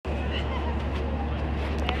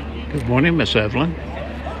Good morning, Miss Evelyn.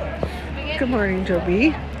 Good morning, Joe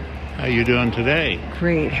B. How you doing today?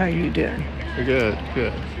 Great. How you doing? Good,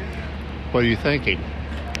 good. What are you thinking?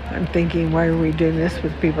 I'm thinking, why are we doing this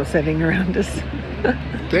with people sitting around us?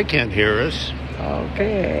 They can't hear us.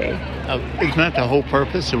 Okay. Isn't that the whole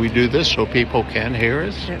purpose that we do this, so people can hear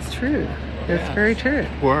us? That's true. That's very true.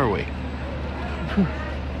 Where are we?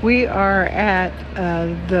 We are at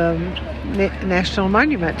the National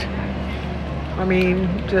Monument. I mean,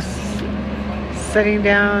 just sitting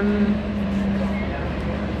down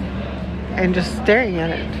and just staring at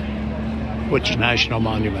it. Which national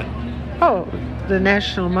monument? Oh, the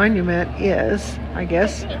National Monument is, I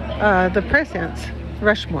guess, the president's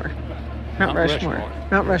Rushmore. Mount Rushmore.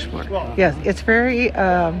 Mount Rushmore. Yes, it's very,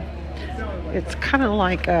 it's kind of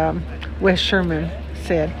like Wes Sherman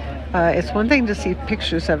said. It's one thing to see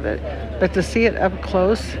pictures of it, but to see it up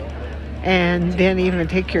close and then even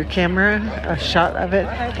take your camera, a shot of it,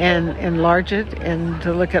 and enlarge it, and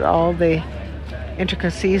to look at all the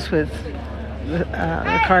intricacies with the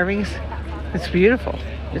carvings, it's beautiful.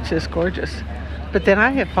 It's just gorgeous. But then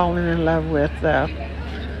I have fallen in love with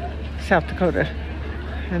South Dakota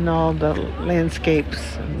and all the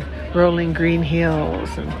landscapes and rolling green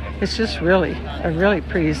hills, and it's just really a really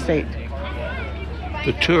pretty state.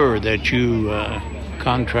 The tour that you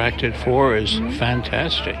contracted for is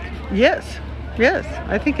fantastic. Yes,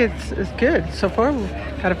 I think it's good. So far, we've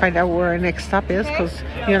got to find out where our next stop is, because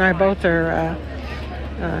you and I both are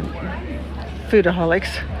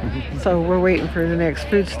foodaholics. So we're waiting for the next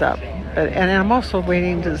food stop. And I'm also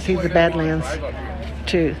waiting to see the Badlands,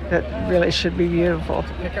 too. That really should be beautiful.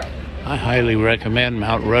 I highly recommend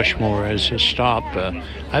Mount Rushmore as a stop.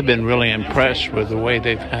 I've been really impressed with the way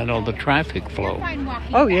they've handled the traffic flow.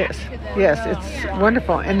 Oh, yes, it's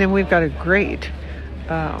wonderful. And then we've got a great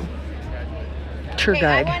tour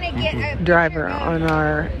guide driver on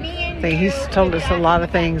our thing. He's told us a lot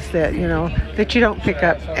of things that, that you don't pick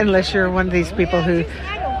up unless you're one of these people who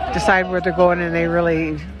decide where they're going and they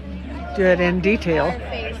really do it in detail.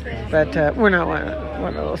 But we're not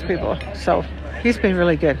one of those people. So he's been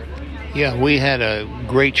really good. Yeah, we had a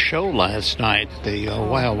great show last night, the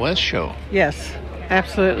Wild West show. Yes,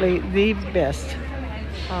 absolutely the best.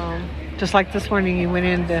 Just like this morning, you went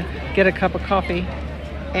in to get a cup of coffee,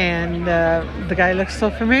 and the guy looks so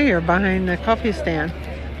familiar behind the coffee stand.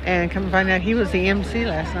 And come to find out, he was the MC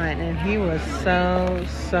last night, and he was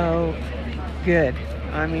so good.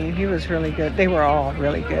 I mean, he was really good. They were all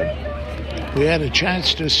really good. We had a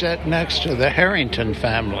chance to sit next to the Harrington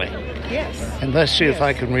family. Yes. And let's see if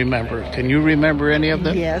I can remember. Can you remember any of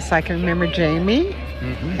them? Yes, I can remember Jamie,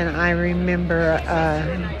 and I remember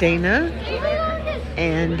Dana,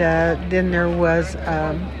 and then there was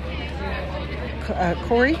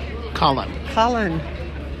Corey? Colin,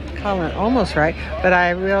 almost right, but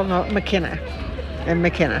I will know McKenna.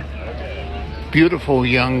 Beautiful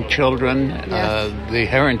young children. Yes. The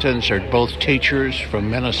Harringtons are both teachers from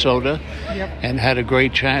Minnesota. Yep. And had a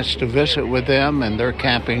great chance to visit with them, and they're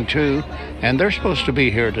camping too, and they're supposed to be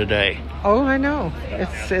here today. Oh, I know.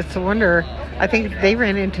 It's a wonder. I think they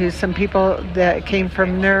ran into some people that came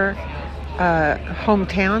from their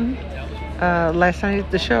hometown last night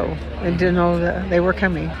at the show and didn't know that they were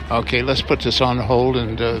coming. Okay, let's put this on hold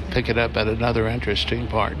and pick it up at another interesting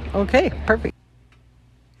part. Okay, perfect.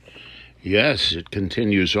 Yes, it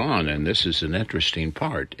continues on, and this is an interesting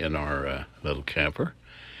part in our little camper.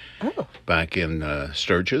 Oh. Back in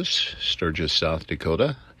Sturgis, South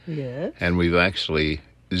Dakota. Yes. And we've actually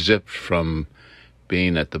zipped from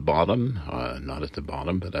being at the bottom, not at the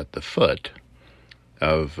bottom, but at the foot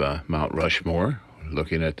of Mount Rushmore,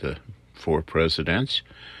 looking at the 4 presidents.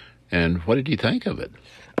 And what did you think of it?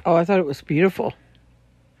 Oh, I thought it was beautiful.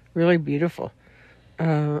 Really beautiful.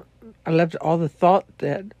 I loved all the thought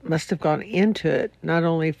that must have gone into it, not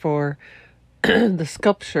only for the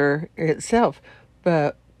sculpture itself,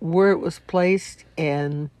 but where it was placed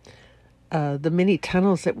and the many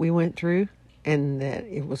tunnels that we went through, and that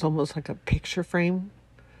it was almost like a picture frame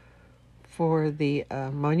for the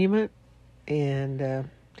monument. And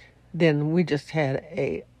then we just had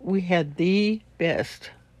the best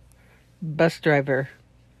bus driver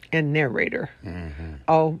and narrator. Mm-hmm.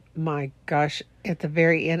 Oh my gosh. At the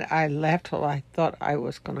very end, I laughed till I thought I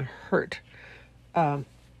was going to hurt.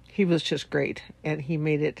 He was just great, and he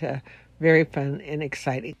made it very fun and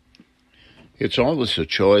exciting. It's always a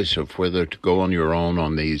choice of whether to go on your own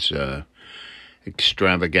on these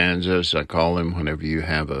extravaganzas, I call them, whenever you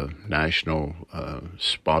have a national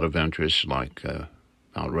spot of interest like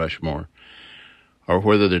Mount Rushmore, or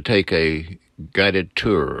whether to take a guided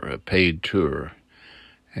tour, a paid tour.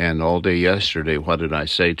 And all day yesterday, what did I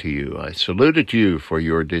say to you? I saluted you for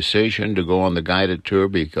your decision to go on the guided tour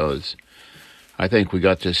because I think we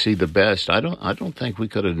got to see the best. I don't think we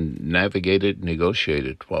could have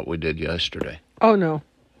negotiated what we did yesterday. Oh, no.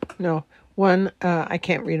 One, I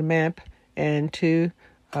can't read a map. And two,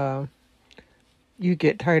 you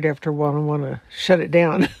get tired after a while and want to shut it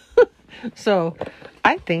down. So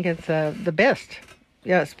I think it's the best.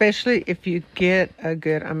 Yeah, especially if you get a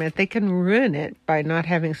good, they can ruin it by not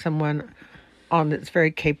having someone on that's very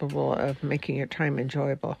capable of making your time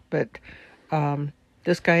enjoyable. But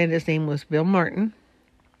this guy, and his name was Bill Martin.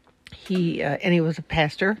 He was a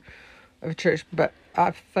pastor of a church, but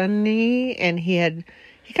funny, and he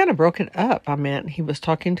kind of broke it up. He was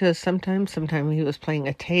talking to us sometimes he was playing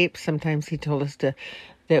a tape, sometimes he told us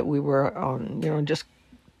that we were on, just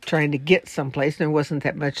trying to get someplace, and there wasn't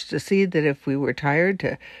that much to see, that if we were tired,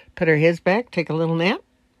 to put our heads back, take a little nap,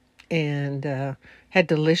 and had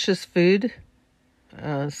delicious food.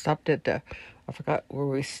 Stopped at I forgot where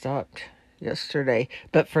we stopped yesterday,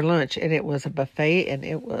 but for lunch, and it was a buffet, and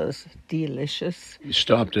it was delicious. We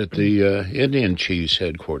stopped at the Indian Chief's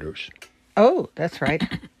headquarters. Oh, that's right.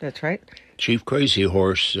 That's right. Chief Crazy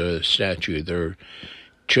Horse statue. They're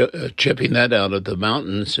chipping that out of the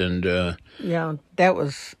mountains, and yeah, that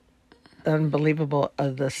was unbelievable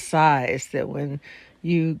of the size, that when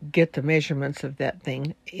you get the measurements of that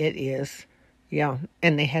thing, it is, yeah.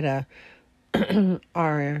 And they had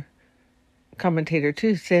our commentator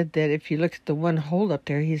too said that if you look at the one hole up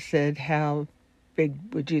there, he said, how big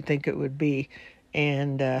would you think it would be?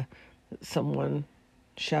 And someone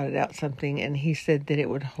shouted out something, and he said that it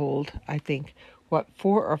would hold, I think, 4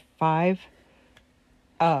 or 5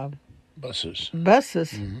 buses.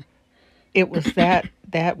 Mm-hmm. It was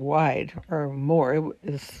that wide or more. It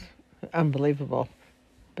was unbelievable.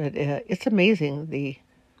 But it's amazing, the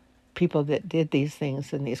people that did these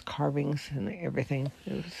things and these carvings and everything.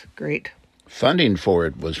 It was great. Funding for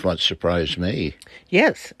it was what surprised me.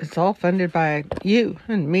 Yes, it's all funded by you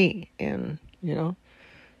and me, and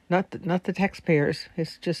not the taxpayers.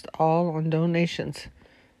 It's just all on donations,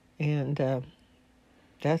 and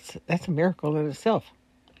that's a miracle in itself.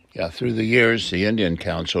 Yeah, through the years, the Indian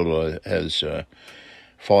Council has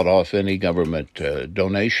fought off any government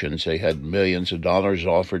donations. They had millions of dollars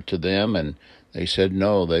offered to them, and they said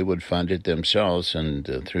no, they would fund it themselves, and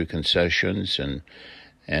through concessions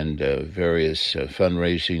and various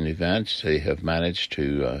fundraising events, they have managed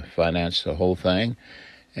to finance the whole thing.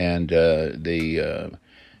 And the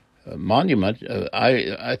monument,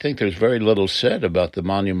 I think there's very little said about the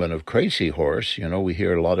monument of Crazy Horse. We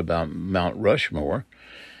hear a lot about Mount Rushmore.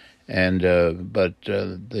 And but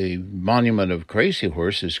the monument of Crazy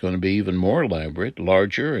Horse is going to be even more elaborate,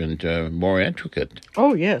 larger, and more intricate.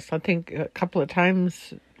 Oh, yes. I think a couple of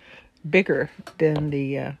times bigger than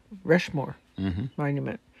the Rushmore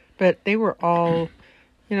monument. But they were all,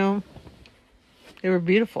 they were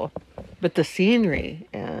beautiful. But the scenery,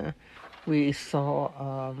 we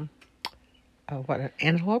saw, an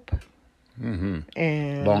antelope? Mm-hmm.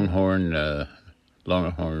 And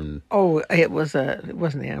Longhorn. Oh, it wasn't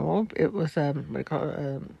an antelope. It was what do you call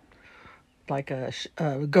it? Like a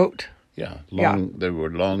goat. Yeah, They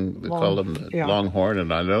were long. They call them longhorn,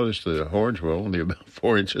 and I noticed the horns were only about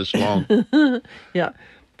 4 inches long. Yeah,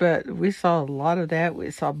 but we saw a lot of that.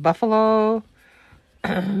 We saw buffalo.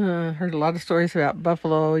 Heard a lot of stories about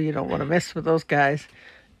buffalo. You don't want to mess with those guys.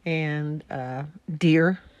 And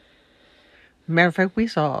deer. Matter of fact, we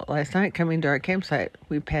saw last night coming to our campsite.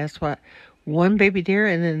 We passed one baby deer,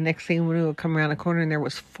 and then the next thing we knew, we'd come around the corner, and there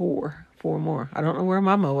was four more. I don't know where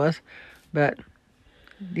Mama was, but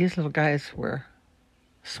these little guys were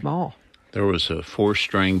small. There was a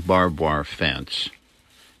 4-string barbed wire fence,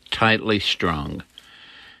 tightly strung,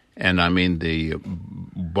 and the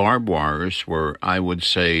barbed wires were, I would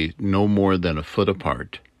say, no more than a foot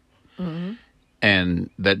apart. Mm-hmm. And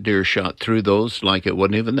that deer shot through those like it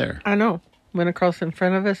wasn't even there. I know. Went across in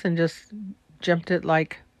front of us and just jumped it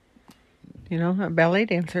like, a ballet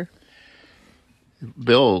dancer.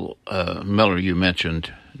 Bill Miller, you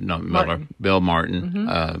mentioned, not Miller, Martin. Bill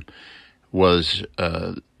Martin, was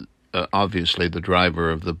obviously the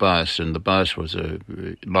driver of the bus, and the bus was a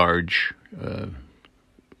large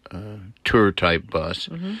tour-type bus.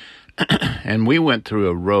 Mm-hmm. And we went through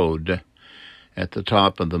a road at the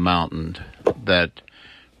top of the mountain that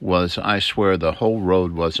was, I swear, the whole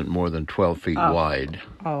road wasn't more than 12 feet wide.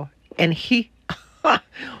 Oh, and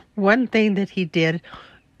one thing that he did,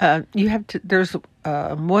 there's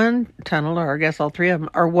one tunnel, or I guess all three of them,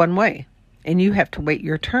 are one way, and you have to wait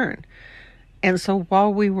your turn. And so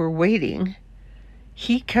while we were waiting,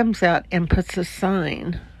 he comes out and puts a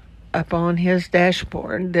sign up on his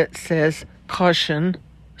dashboard that says, "Caution,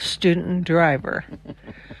 student driver."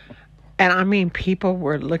 And I mean, people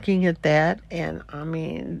were looking at that and I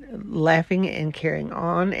mean, laughing and carrying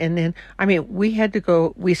on. And then, I mean, we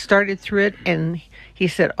started through it and he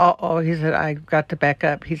said, he said, "I got to back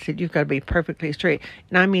up." He said, "You've got to be perfectly straight."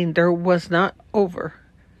 And I mean, there was not over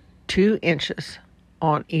 2 inches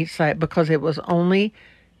on each side because it was only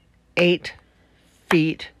 8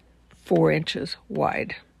 feet, 4 inches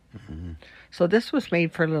wide. Mm-hmm. So this was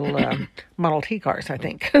made for little Model T cars, I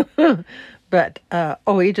think. But,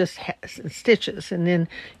 he just has stitches. And then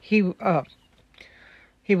he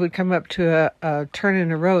would come up to a turn in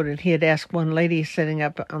the road, and he had asked one lady sitting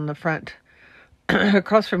up on the front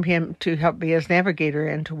across from him to help be his navigator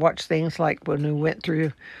and to watch things like when we went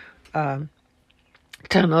through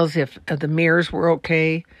tunnels, if the mirrors were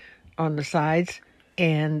okay on the sides.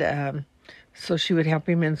 And so she would help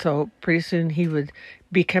him. And so pretty soon he would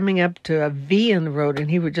be coming up to a V in the road,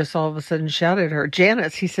 and he would just all of a sudden shout at her,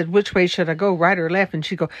 "Janice," he said, "which way should I go, right or left?" And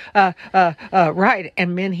she'd go, right.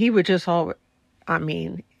 And then he would just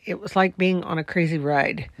it was like being on a crazy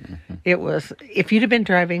ride. Mm-hmm. It was, if you'd have been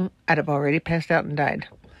driving, I'd have already passed out and died.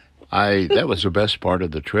 That was the best part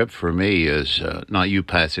of the trip for me is not you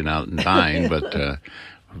passing out and dying, but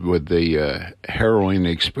with the harrowing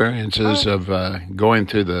experiences of going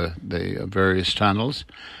through the various tunnels.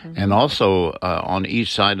 Mm-hmm. And also on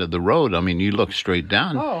each side of the road, I mean, you look straight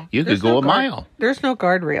down, you could go a mile. There's no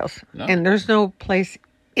guardrails, and there's no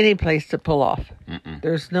any place to pull off. Mm-mm.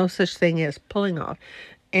 There's no such thing as pulling off.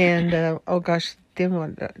 And,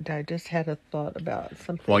 then I just had a thought about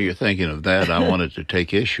something. While you're thinking of that, I wanted to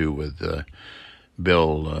take issue with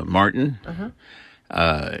Bill Martin. Uh-huh.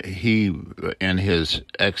 He, in his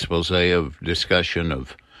expose of discussion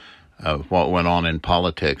of what went on in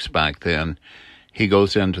politics back then, he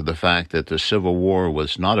goes into the fact that the Civil War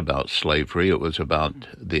was not about slavery, it was about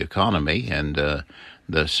the economy, and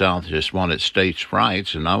the South just wanted states'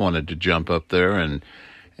 rights, and I wanted to jump up there and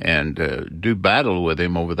do battle with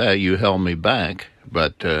him over that. You held me back,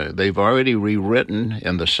 but they've already rewritten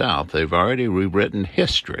in the South, they've already rewritten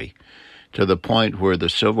history to the point where the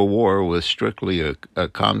Civil War was strictly a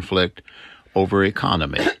conflict over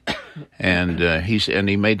economy. And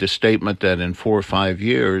he made the statement that in 4 or 5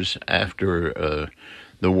 years after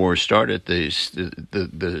the war started,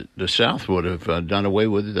 the South would have done away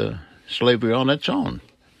with slavery on its own.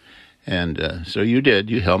 And so you did.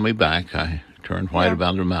 You held me back. I turned white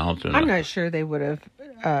about the mouth. I'm not sure they would have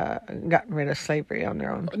gotten rid of slavery on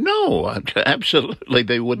their own. No, absolutely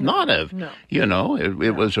they would not have. No. You know,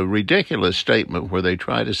 it was a ridiculous statement where they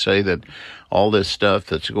try to say that all this stuff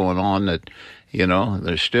that's going on, that, you know,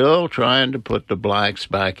 they're still trying to put the blacks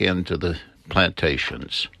back into the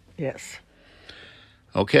plantations. Yes.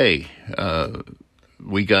 Okay,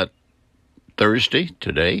 we got Thursday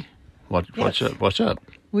today. What's up?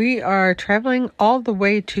 We are traveling all the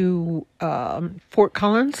way to Fort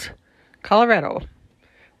Collins, Colorado.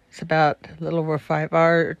 It's about a little over a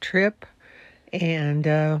 5-hour trip, and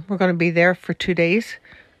we're going to be there for 2 days.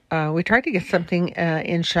 We tried to get something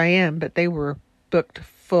in Cheyenne, but they were booked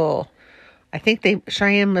full. I think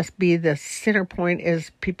Cheyenne must be the center point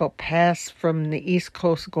as people pass from the East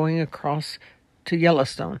Coast going across to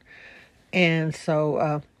Yellowstone. And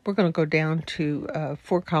so we're going to go down to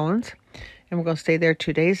Fort Collins, and we're going to stay there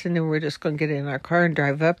 2 days, and then we're just going to get in our car and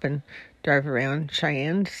drive up and drive around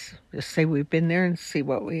Cheyenne. Just say we've been there and see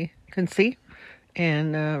what we can see,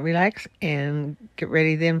 and relax and get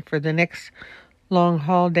ready then for the next long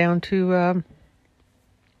haul down to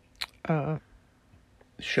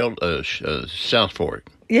South Fork.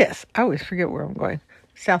 Yes, I always forget where I'm going.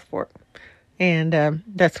 South Fork. And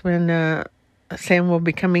that's when Sam will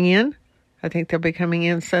be coming in. I think they'll be coming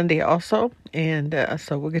in Sunday also. And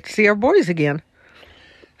so we'll get to see our boys again.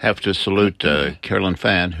 Have to salute Carolyn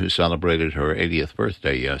Fan, who celebrated her 80th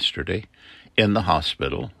birthday yesterday in the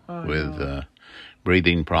hospital with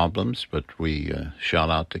breathing problems. But we shout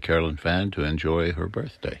out to Carolyn Fan to enjoy her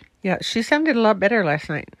birthday. Yeah, she sounded a lot better last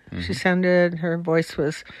night. Mm-hmm. Her voice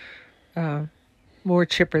was more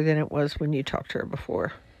chipper than it was when you talked to her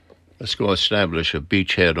before. Let's go establish a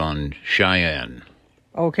beachhead on Cheyenne.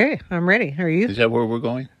 Okay, I'm ready. Are you? Is that where we're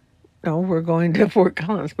going? No, we're going to Fort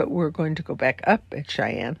Collins, but we're going to go back up at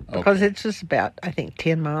Cheyenne because it's just about, I think,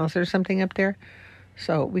 10 miles or something up there.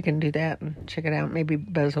 So we can do that and check it out. Maybe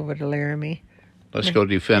buzz over to Laramie. Let's go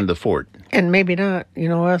defend the fort. And maybe not. You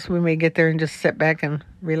know, else we may get there and just sit back and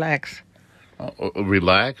relax.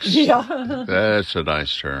 Relax? Yeah. That's a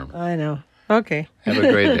nice term. I know. Okay. Have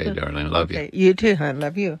a great day, darling. Love you. You too, hon.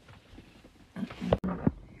 Love you.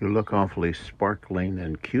 You look awfully sparkling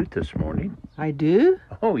and cute this morning. I do?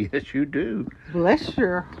 Oh, yes, you do. Bless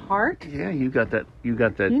your heart. Yeah, you got that.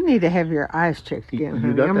 You need to have your eyes checked again,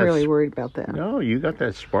 honey. I'm really worried about that. No, you got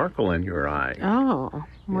that sparkle in your eye. Oh,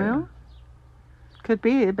 well, could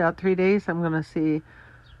be. About 3 days, I'm going to see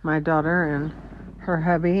my daughter and her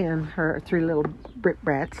hubby and her 3 little brick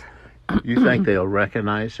brats. You think they'll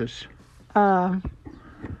recognize us?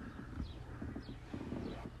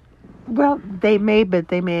 Well, they may, but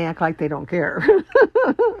they may act like they don't care.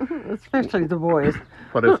 Especially the boys.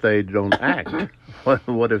 What if they don't act?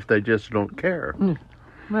 What if they just don't care?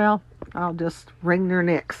 Well, I'll just wring their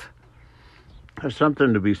necks. There's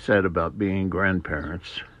something to be said about being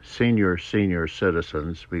grandparents, senior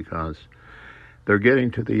citizens, because they're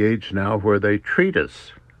getting to the age now where they treat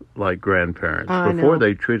us like grandparents. Before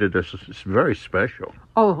they treated us very special.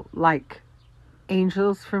 Oh, like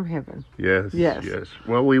angels from heaven. Yes.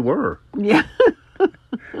 Well, we were. Yeah.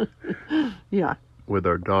 Yeah. With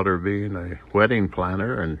our daughter being a wedding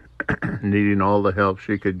planner and needing all the help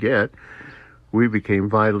she could get, we became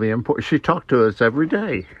vitally important. She talked to us every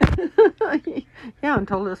day. Yeah, and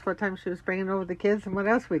told us what time she was bringing over the kids and what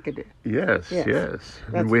else we could do. Yes.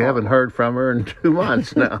 And we haven't heard from her in 2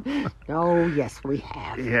 months now. Oh, yes, we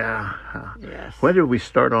have. Yeah. Yes. When did we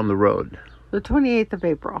start on the road? The 28th of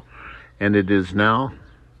April. And it is now?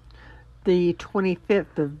 The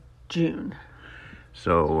 25th of June.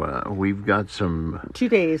 So we've got 2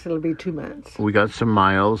 days, it'll be 2 months. We got some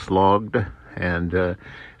miles logged. And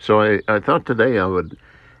so I thought today I would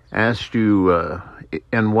ask you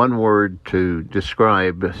in one word to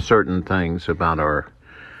describe certain things about our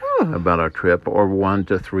trip, or 1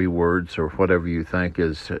 to 3 words, or whatever you think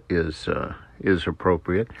is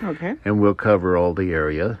appropriate. Okay. And we'll cover all the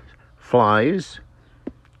area. Flies.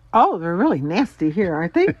 Oh, they're really nasty here,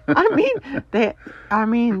 aren't they? I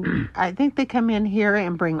think they come in here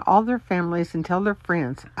and bring all their families and tell their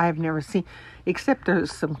friends. I've never seen, except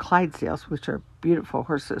there's some Clydesdales, which are beautiful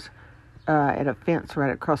horses, at a fence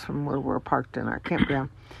right across from where we're parked in our campground.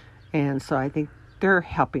 And so I think they're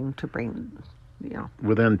helping to bring,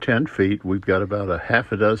 Within 10 feet, we've got about a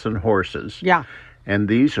half a dozen horses. Yeah. And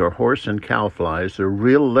these are horse and cow flies. They're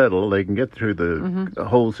real little. They can get through the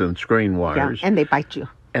holes in screen wires. Yeah, and they bite you.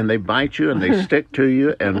 And they bite you and they stick to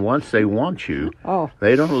you. And once they want you,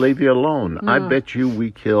 they don't leave you alone. I bet you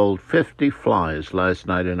we killed 50 flies last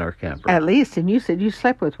night in our camper. At least. And you said you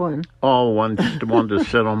slept with one. Oh, one just wanted to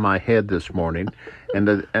sit on my head this morning. And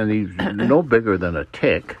he's no bigger than a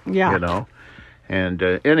tick, And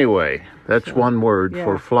anyway, that's one word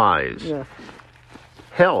for flies. Yes.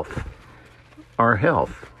 Health. Our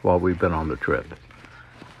health while we've been on the trip.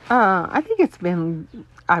 I think it's been,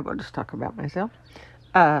 I will just talk about myself.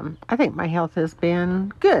 I think my health has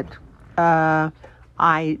been good. I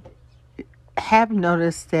have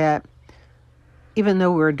noticed that even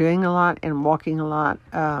though we're doing a lot and walking a lot,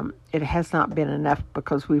 it has not been enough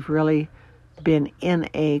because we've really been in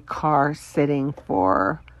a car sitting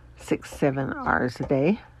for 6-7 hours a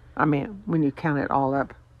day. I mean, when you count it all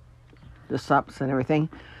up, the stops and everything.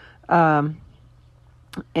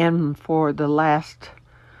 And for the last,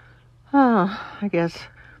 I guess,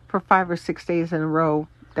 for 5 or 6 days in a row,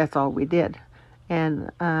 that's all we did.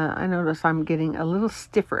 And I notice I'm getting a little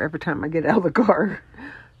stiffer every time I get out of the car.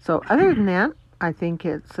 So other than that, I think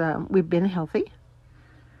it's we've been healthy.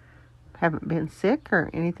 Haven't been sick or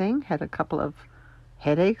anything. Had a couple of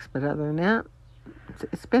headaches, but other than that,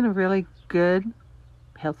 it's been a really good,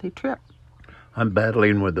 healthy trip. I'm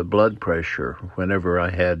battling with the blood pressure. Whenever I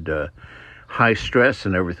had high stress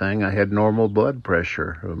and everything, I had normal blood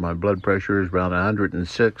pressure. My blood pressure is around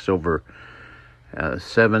 106 over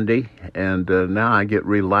 70, and now I get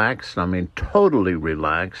relaxed. I mean, totally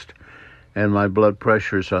relaxed, and my blood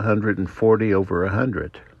pressure is 140 over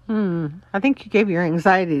 100. I think you gave your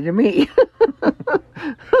anxiety to me,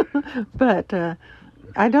 but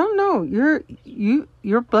I don't know.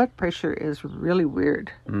 Your blood pressure is really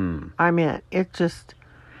weird. I mean, it just.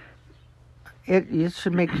 It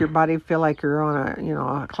should make your body feel like you're on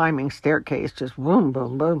a climbing staircase, just boom,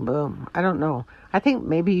 boom, boom, boom. I don't know. I think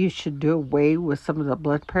maybe you should do away with some of the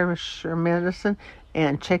blood pressure medicine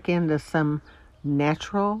and check into some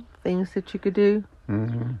natural things that you could do.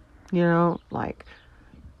 Mm-hmm. Like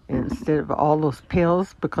instead of all those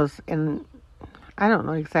pills, and I don't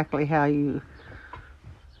know exactly how you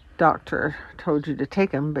doctor told you to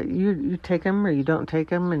take them, but you take them or you don't take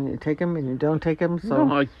them, and you take them and you don't take them. So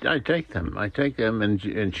no, I take them. I take them,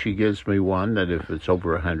 and she gives me one that if it's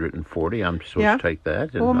over 140, I'm supposed to take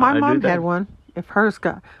that. And well, my mom had one. If hers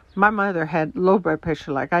my mother had low blood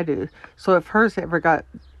pressure like I do, so if hers ever got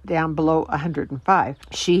down below 105,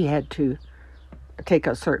 she had to take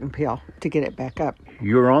a certain pill to get it back up.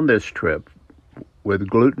 You're on this trip with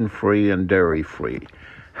gluten-free and dairy-free.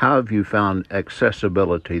 How have you found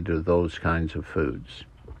accessibility to those kinds of foods?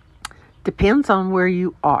 Depends on where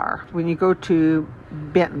you are. When you go to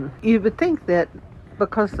Benton, you would think that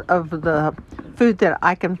because of the food that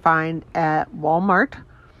I can find at Walmart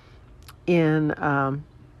in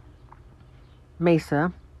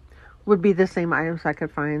Mesa would be the same items I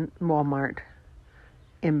could find in Walmart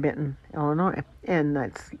in Benton, Illinois. And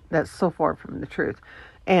that's so far from the truth.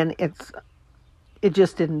 And it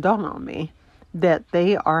just didn't dawn on me that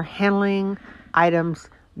they are handling items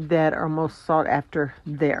that are most sought after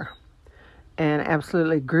there. And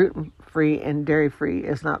absolutely gluten-free and dairy-free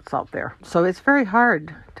is not sought there. So it's very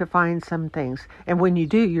hard to find some things. And when you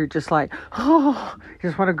do, you're just like, oh, you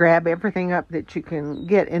just want to grab everything up that you can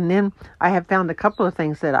get. And then I have found a couple of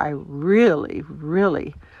things that I really,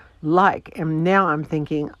 really like. And now I'm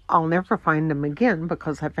thinking I'll never find them again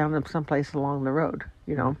because I found them someplace along the road,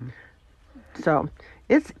 Mm-hmm. So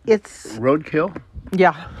it's roadkill?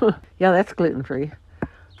 Yeah. Yeah, that's gluten-free.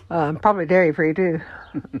 Probably dairy-free too.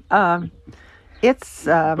 But it's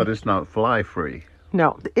not fly-free.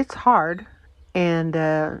 No, it's hard, and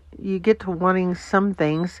you get to wanting some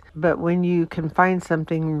things, but when you can find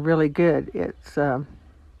something really good, it's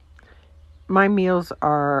my meals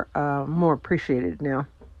are more appreciated now.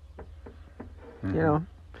 Mm-hmm.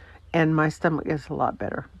 And my stomach is a lot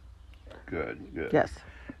better. Good. Yes.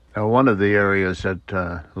 Now, one of the areas that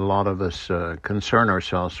a lot of us concern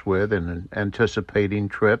ourselves with in anticipating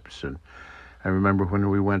trips, and I remember when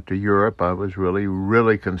we went to Europe, I was really,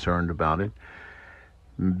 really concerned about it.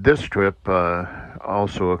 This trip,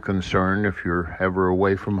 also a concern if you're ever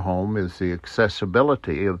away from home, is the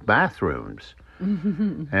accessibility of bathrooms.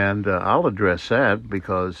 And I'll address that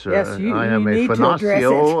because yes, I am a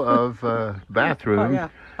fanacio of bathrooms. Oh, yeah.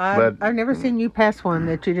 I've never seen you pass one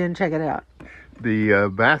that you didn't check it out. The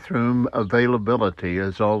bathroom availability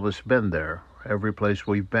has always been there, every place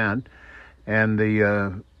we've been. And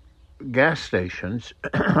the gas stations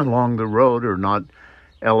along the road are not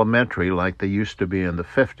elementary like they used to be in the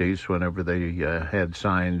 50s whenever they had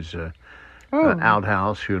signs,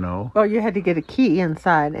 outhouse, Well, you had to get a key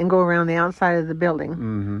inside and go around the outside of the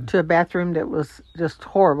building to a bathroom that was just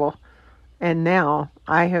horrible. And now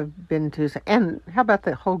I have been to... And how about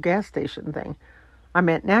the whole gas station thing? I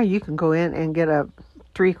mean, now you can go in and get a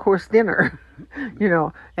 3-course dinner,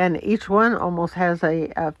 and each one almost has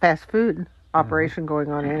a fast food operation going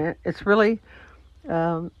on in it. It's really,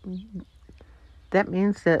 that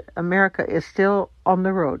means that America is still on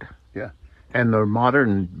the road. Yeah. And the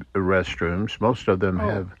modern restrooms, most of them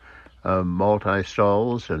have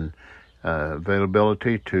multi-stalls and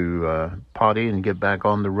availability to potty and get back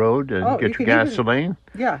on the road and get your gasoline.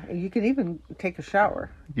 You can even take a shower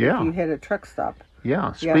if you hit a truck stop.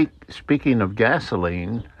 Yeah. Speaking of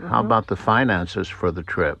gasoline, how about the finances for the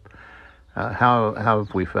trip? How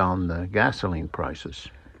have we found the gasoline prices?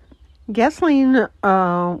 Gasoline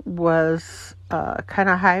was kind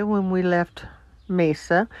of high when we left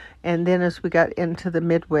Mesa, and then as we got into the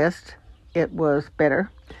Midwest, it was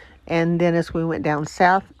better. And then as we went down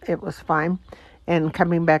south, it was fine, and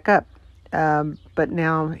coming back up. But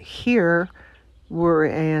now here, we're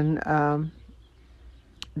in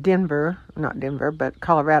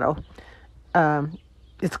Colorado.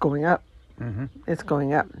 It's going up. Mm-hmm. It's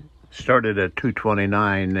going up. Started at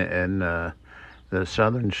 $2.29 in the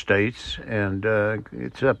southern states, and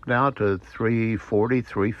it's up now to $3.40,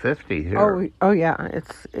 $3.50 here. Oh yeah,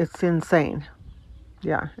 it's insane.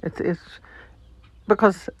 Yeah, it's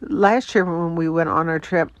because last year when we went on our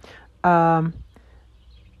trip,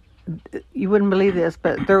 you wouldn't believe this,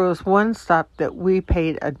 but there was one stop that we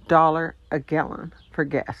paid $1 a gallon for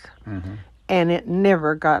gas, and it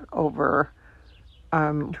never got over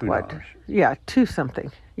 $2. Yeah, $2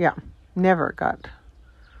 something. Yeah, never got.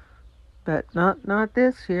 But not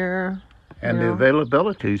this year. And the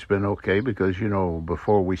availability's been okay because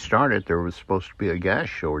before we started there was supposed to be a gas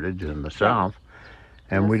shortage in the south,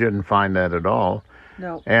 and we didn't find that at all.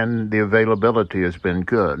 No. And the availability has been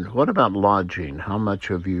good. What about lodging? How much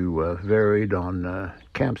have you varied on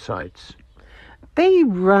campsites? They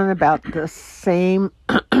run about the same.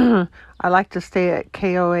 I like to stay at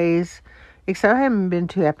KOAs, except I haven't been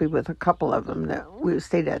too happy with a couple of them that we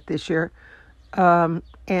stayed at this year.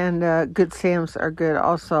 And Good Sam's are good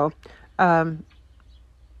also.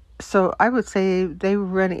 So I would say they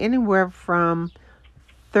run anywhere from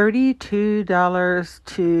 $32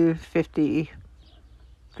 to $53.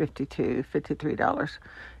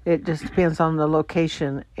 It just depends on the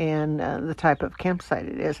location and the type of campsite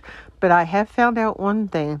it is. But I have found out one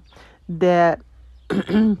thing, that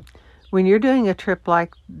when you're doing a trip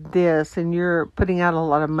like this and you're putting out a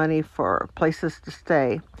lot of money for places to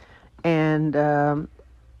stay, and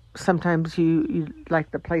sometimes you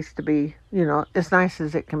like the place to be, as nice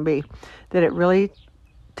as it can be, that it really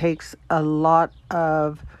takes a lot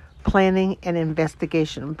of planning and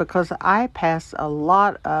investigation, because I passed a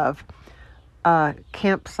lot of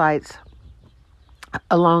campsites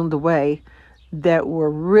along the way that were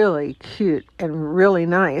really cute and really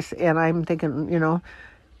nice, and I'm thinking,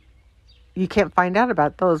 you can't find out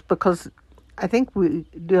about those, because I think we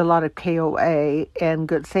do a lot of KOA and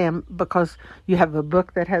Good Sam, because you have a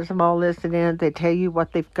book that has them all listed in it. They tell you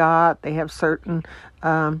what they've got. They have certain,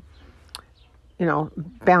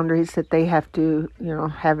 boundaries that they have to,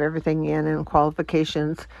 have everything in, and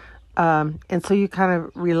qualifications. And so you kind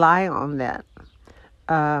of rely on that.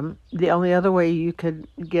 The only other way you could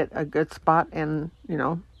get a good spot and,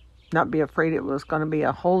 not be afraid it was going to be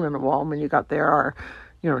a hole in the wall when you got there, or,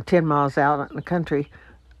 10 miles out in the country,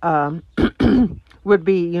 would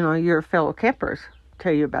be, your fellow campers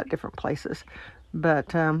tell you about different places.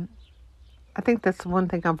 But I think that's one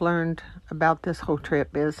thing I've learned about this whole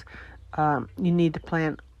trip is you need to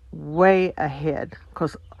plan way ahead,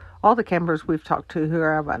 because all the campers we've talked to who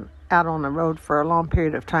are out on the road for a long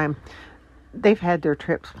period of time, they've had their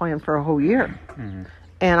trips planned for a whole year. Mm-hmm.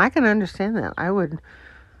 And I can understand that.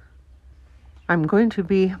 I'm going to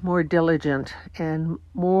be more diligent and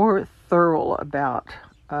more thorough about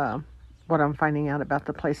what I'm finding out about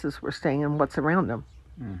the places we're staying and what's around them.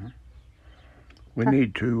 Mm-hmm. We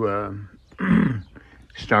need to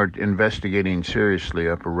start investigating seriously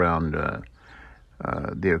up around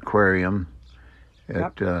the aquarium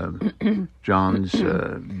at John's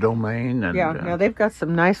domain. And, now they've got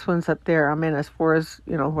some nice ones up there. I mean, as far as,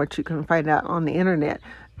 what you can find out on the internet.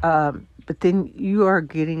 But then you are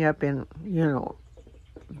getting up in,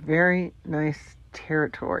 very nice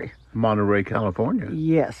territory. Monterey, California.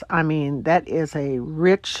 Yes. I mean, that is a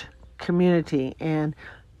rich community, and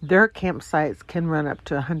their campsites can run up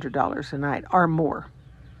to $100 a night or more.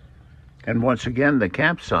 And once again, the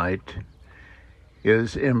campsite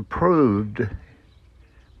is improved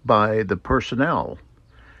by the personnel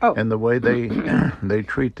and the way they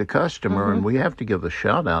treat the customer. Mm-hmm. And we have to give a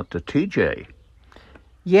shout out to TJ.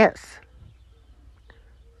 Yes.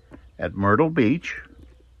 At Myrtle Beach.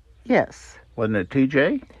 Yes. Wasn't it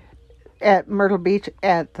TJ? At Myrtle Beach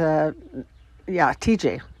at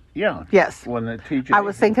TJ. Yeah. Yes. Wasn't it TJ? I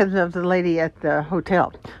was thinking of the lady at the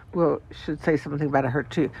hotel. Well, should say something about her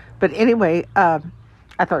too. But anyway, I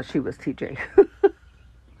thought she was TJ.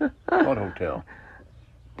 What hotel?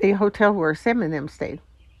 The hotel where Sam and them stayed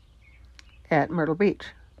at Myrtle Beach.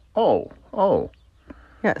 Oh.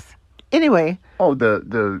 Yes. Anyway. Oh,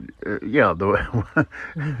 the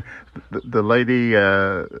lady.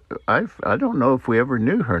 I don't know if we ever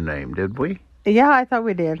knew her name. Did we? Yeah, I thought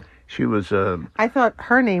we did. She was. I thought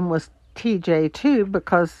her name was TJ too,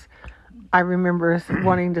 because I remember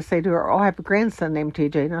wanting to say to her, "Oh, I have a grandson named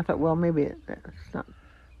TJ," and I thought, well, maybe it's not.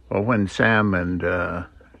 Well, when Sam and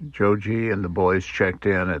Joe G and the boys checked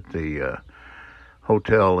in at the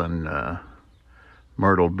hotel in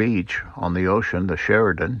Myrtle Beach on the ocean, the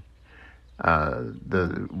Sheraton,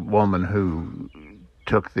 the woman who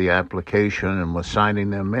took the application and was signing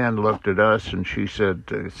them in looked at us, and she said,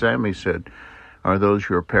 Sammy said, "Are those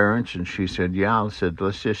your parents?" And she said, "Yeah." I said,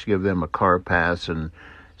 "Let's just give them a car pass and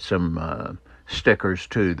some stickers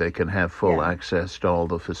too. They can have full access to all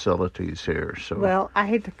the facilities here." So, well, I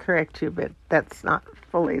hate to correct you, but that's not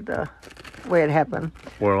fully the way it happened.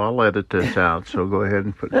 Well, I'll edit this out, so go ahead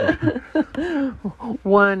and put it.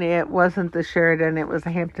 One, it wasn't the Sheraton, it was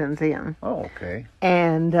the Hamptons Inn. Oh, okay.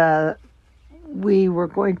 And we were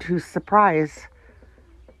going to surprise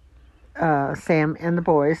Sam and the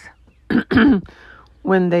boys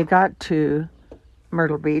when they got to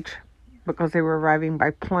Myrtle Beach, because they were arriving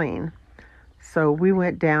by plane. So we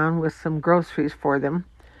went down with some groceries for them,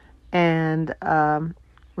 and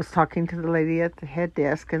was talking to the lady at the head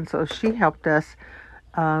desk, and so she helped us.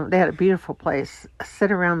 They had a beautiful place, sit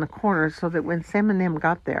around the corner, so that when Sam and them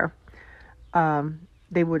got there,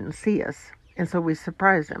 they wouldn't see us, and so we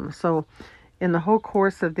surprised them. So in the whole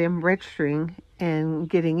course of them registering and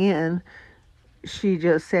getting in, she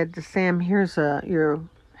just said to Sam, "Here's you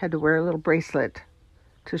had to wear a little bracelet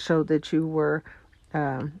to show that you were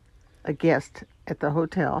a guest at the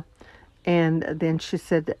hotel." And then she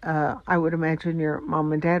said, "I would imagine your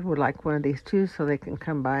mom and dad would like one of these too, so they can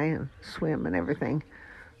come by and swim and everything."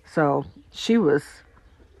 So she was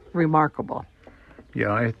remarkable.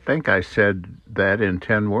 Yeah, I think I said that in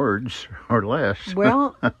 10 words or less.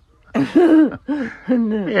 Well,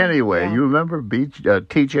 anyway, you remember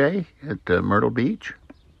TJ at Myrtle Beach?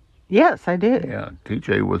 Yes, I did. Yeah,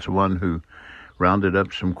 TJ was the one who rounded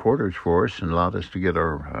up some quarters for us and allowed us to get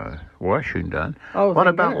our washing done. Oh, What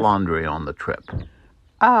thank about goodness. laundry on the trip?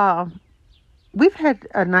 Uh, we've had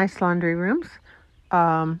nice laundry rooms.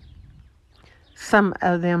 Um, some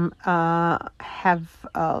of them have,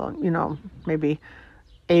 maybe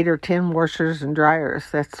 8 or 10 washers and dryers.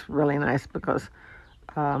 That's really nice because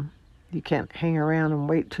you can't hang around and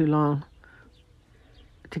wait too long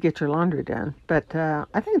to get your laundry done. But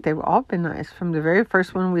I think they've all been nice. From the very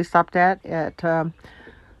first one we stopped at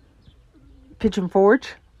Pigeon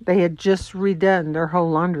Forge, they had just redone their whole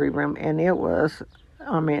laundry room, and it was,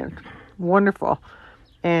 wonderful.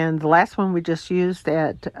 And the last one we just used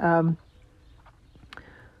at,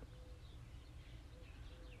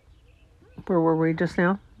 where were we just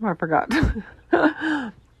now? I forgot.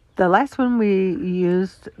 The last one we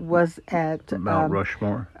used was at Mount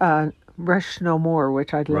Rushmore? Rush No More,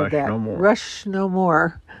 which I love Rush that. No More. Rush No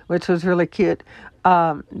More, which was really cute.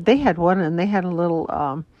 They had one, and they had a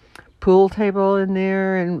little pool table in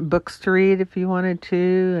there and books to read if you wanted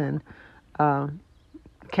to, and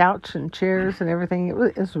couch and chairs and everything. It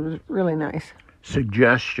was really nice.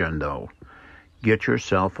 Suggestion, though, get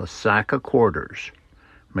yourself a sack of quarters.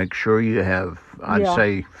 Make sure you have, I'd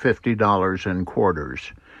say, $50 in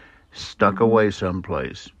quarters stuck away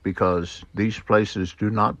someplace, because these places do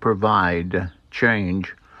not provide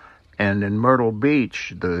change. And in Myrtle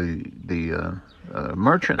Beach, the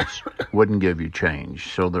merchants wouldn't give you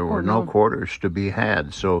change, so there were no quarters to be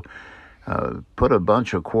had. So put a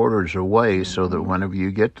bunch of quarters away so that whenever you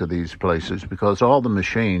get to these places, because all the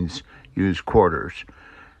machines use quarters,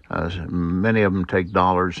 many of them take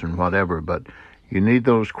dollars and whatever, but you need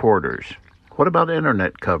those quarters. What about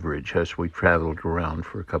internet coverage as we traveled around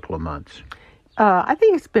for a couple of months? I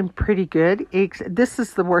think it's been pretty good. This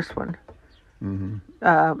is the worst one.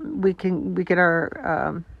 We get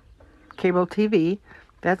our cable TV.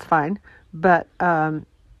 That's fine. But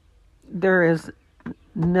there is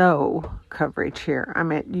no coverage here. I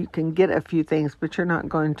mean, you can get a few things, but you're not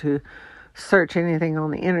going to search anything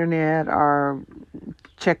on the internet or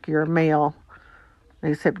check your mail,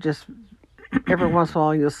 except just every once in a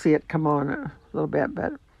while you'll see it come on a little bit,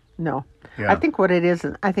 but no. Yeah. I think what it is,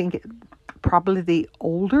 I think probably the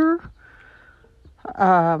older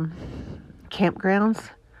campgrounds,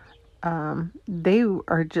 they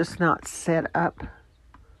are just not set up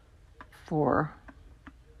for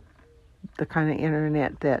the kind of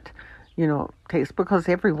internet that, takes, because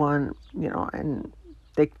everyone, and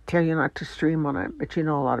they tell you not to stream on it, but a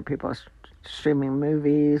lot of people are streaming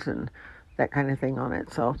movies and that kind of thing on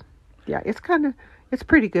it. So, yeah, it's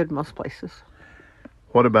pretty good most places.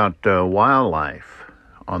 What about wildlife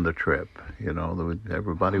on the trip?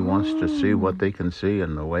 Everybody wants to see what they can see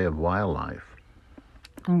in the way of wildlife.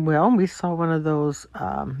 Well, we saw one of those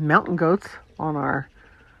mountain goats on our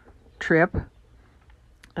trip,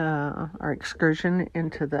 our excursion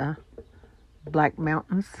into the Black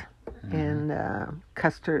Mountains in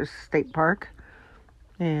Custer's State Park.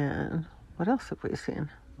 And what else have we seen?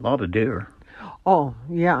 A lot of deer. Oh,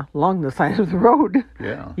 yeah, along the side of the road.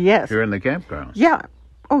 Yeah. Yes. Here in the campground. Yeah.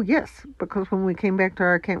 Oh, yes, because when we came back to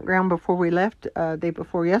our campground before we left, day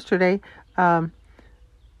before yesterday,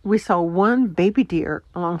 we saw one baby deer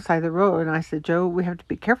alongside the road, and I said, Joe, we have to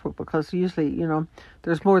be careful because usually,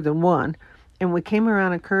 there's more than one. And we came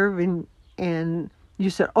around a curve, and you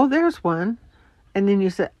said, oh, there's one. And then you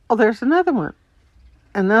said, oh, there's another one.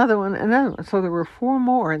 Another one, another one. So there were 4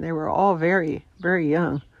 more, and they were all very, very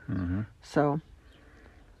young. Mm-hmm. So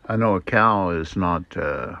I know a cow is not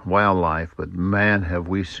wildlife, but man, have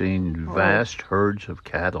we seen vast herds of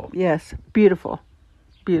cattle. Yes, beautiful.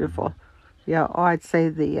 Yeah, I'd say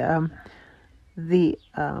the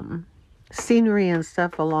scenery and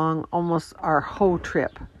stuff along almost our whole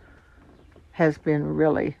trip has been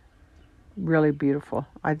really, really beautiful.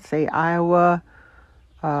 I'd say Iowa,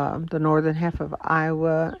 the northern half of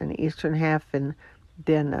Iowa and the eastern half, and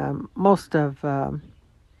then most of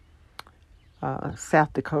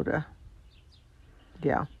South Dakota.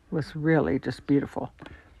 Yeah, was really just beautiful.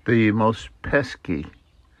 The most pesky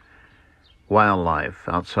wildlife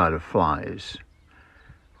outside of flies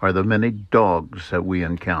are the many dogs that we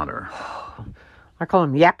encounter. I call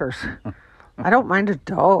them yappers. I don't mind a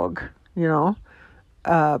dog,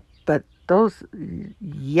 but those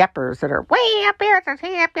yappers that are way up here,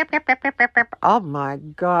 oh my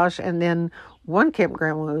gosh. And then one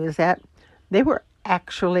campground we was at, they were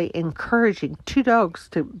actually encouraging 2 dogs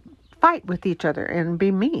to fight with each other and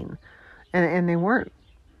be mean. And they weren't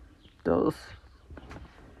those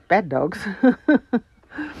bad dogs.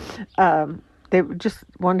 They just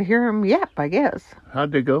wanted to hear them yap, I guess.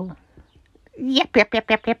 How'd they go? yep, yep, yep,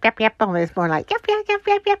 yep, yep, yep, yep. Only it's more like yep, yep, yep,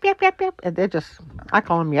 yep, yep, yep, yep, yep. And they're just, I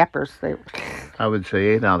call them yappers. I would say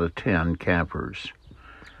 8 out of 10 campers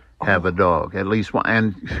have a dog, at least one.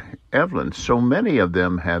 And Evelyn, so many of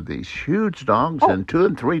them have these huge dogs, Oh. and 2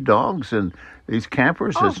 and 3 dogs, and these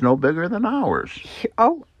campers is no bigger than ours.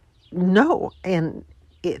 Oh, no, and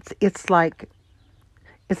it's like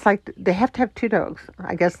they have to have 2 dogs.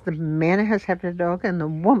 I guess the man has to have a dog and the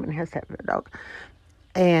woman has to have a dog.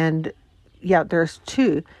 And yeah, there's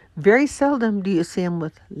 2. Very seldom do you see them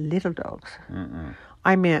with little dogs. Mm-mm.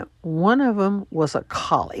 I mean, one of them was a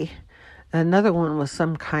collie. Another one was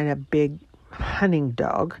some kind of big hunting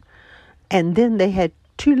dog. And then they had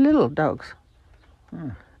 2 little dogs.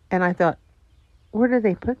 And I thought, where do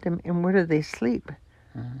they put them and where do they sleep?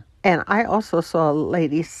 And I also saw a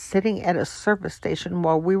lady sitting at a service station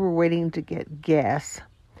while we were waiting to get gas.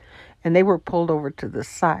 And they were pulled over to the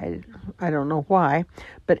side. I don't know why.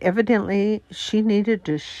 But evidently, she needed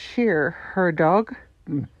to shear her dog.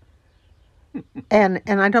 And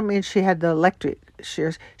I don't mean she had the electric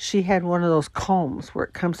shears. She had one of those combs where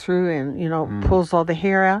it comes through and, pulls all the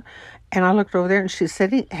hair out. And I looked over there and she's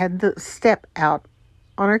sitting, had the step out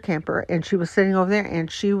on her camper. And she was sitting over there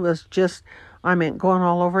and she was just, going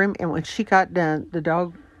all over him. And when she got done, the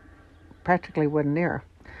dog practically wasn't there.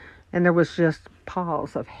 And there was just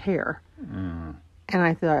piles of hair. And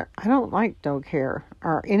I thought, I don't like dog hair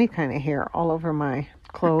or any kind of hair all over my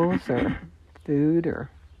clothes or food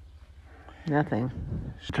or nothing.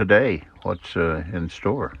 Today, what's in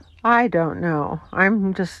store? I don't know.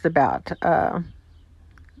 I'm just about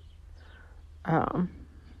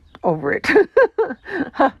over it.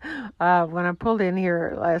 When I pulled in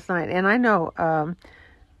here last night, and I know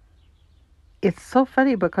it's so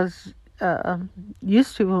funny because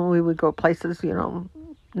used to when we would go places,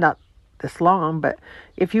 not this long, but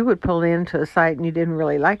if you would pull into a site and you didn't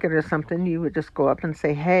really like it or something, you would just go up and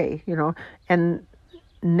say, hey, and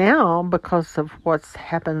now because of what's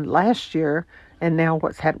happened last year and now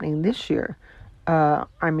what's happening this year,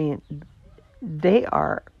 they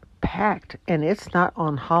are packed, and it's not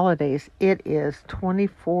on holidays. It is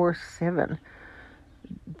 24/7.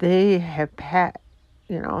 They have packed,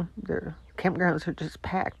 their campgrounds are just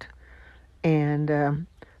packed. And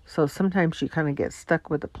so sometimes you kind of get stuck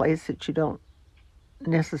with a place that you don't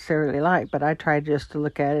necessarily like. But I try just to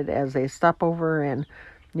look at it as a stopover and,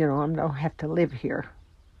 I don't have to live here.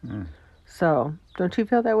 So don't you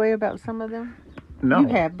feel that way about some of them? No. You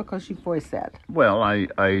have, because you voiced that. Well,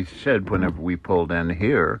 I said whenever we pulled in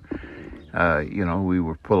here, we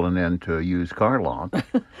were pulling into a used car lot.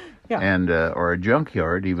 Yeah. And or a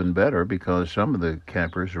junkyard, even better, because some of the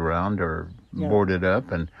campers around are boarded up.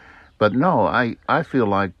 But no, I feel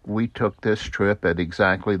like we took this trip at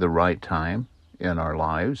exactly the right time in our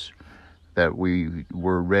lives, that we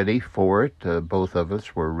were ready for it. Both of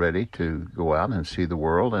us were ready to go out and see the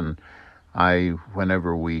world. And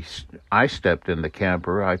whenever I stepped in the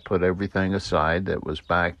camper, I put everything aside that was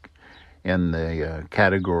back in the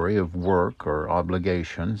category of work or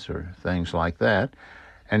obligations or things like that,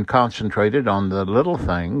 and concentrated on the little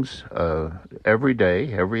things every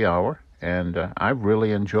day, every hour. And I've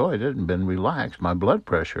really enjoyed it and been relaxed. My blood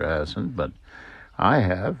pressure hasn't, but I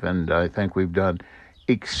have. And I think we've done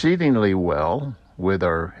exceedingly well with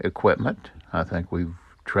our equipment. I think we've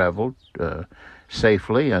traveled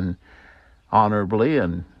safely and honorably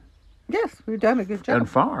and yes, we've done a good job. And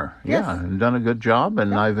far. Yes. Yeah, and done a good job.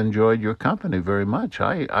 And I've enjoyed your company very much.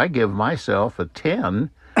 I give myself a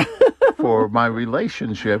 10 for my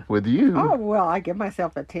relationship with you. Oh, well, I give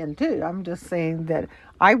myself a 10 too. I'm just saying that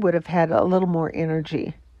I would have had a little more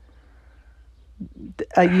energy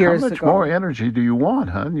years ago. How much more energy do you want,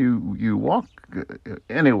 hon? You walk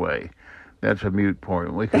anyway. That's a moot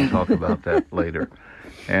point. We can talk about that later.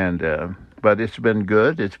 And but it's been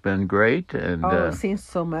good. It's been great. And I've seen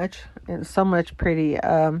so much and so much pretty.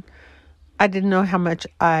 I didn't know how much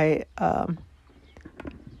I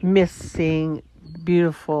miss seeing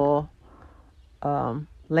beautiful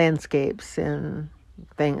landscapes and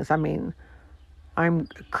things. I mean, I'm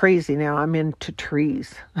crazy now. I'm into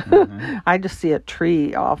trees. Mm-hmm. I just see a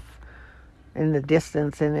tree off in the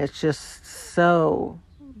distance, and it's just so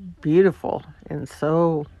beautiful and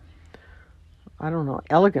so, I don't know,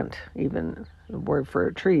 elegant, even a word for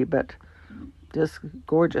a tree, but just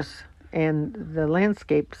gorgeous. And the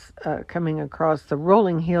landscapes coming across the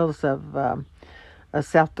rolling hills of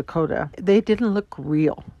South Dakota, they didn't look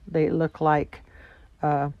real. They looked like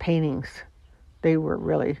paintings. They were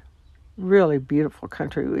really, really beautiful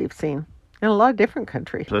country we've seen. And a lot of different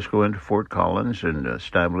country. Let's go into Fort Collins and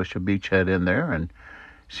establish a beachhead in there and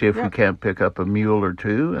See if Yeah. we can't pick up a mule or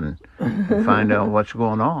two and find out what's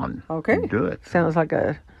going on. Okay. Do it. Sounds like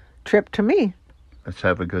a trip to me. Let's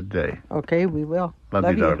have a good day. Okay, we will. Love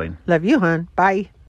you, darling. Love you, hon. Bye.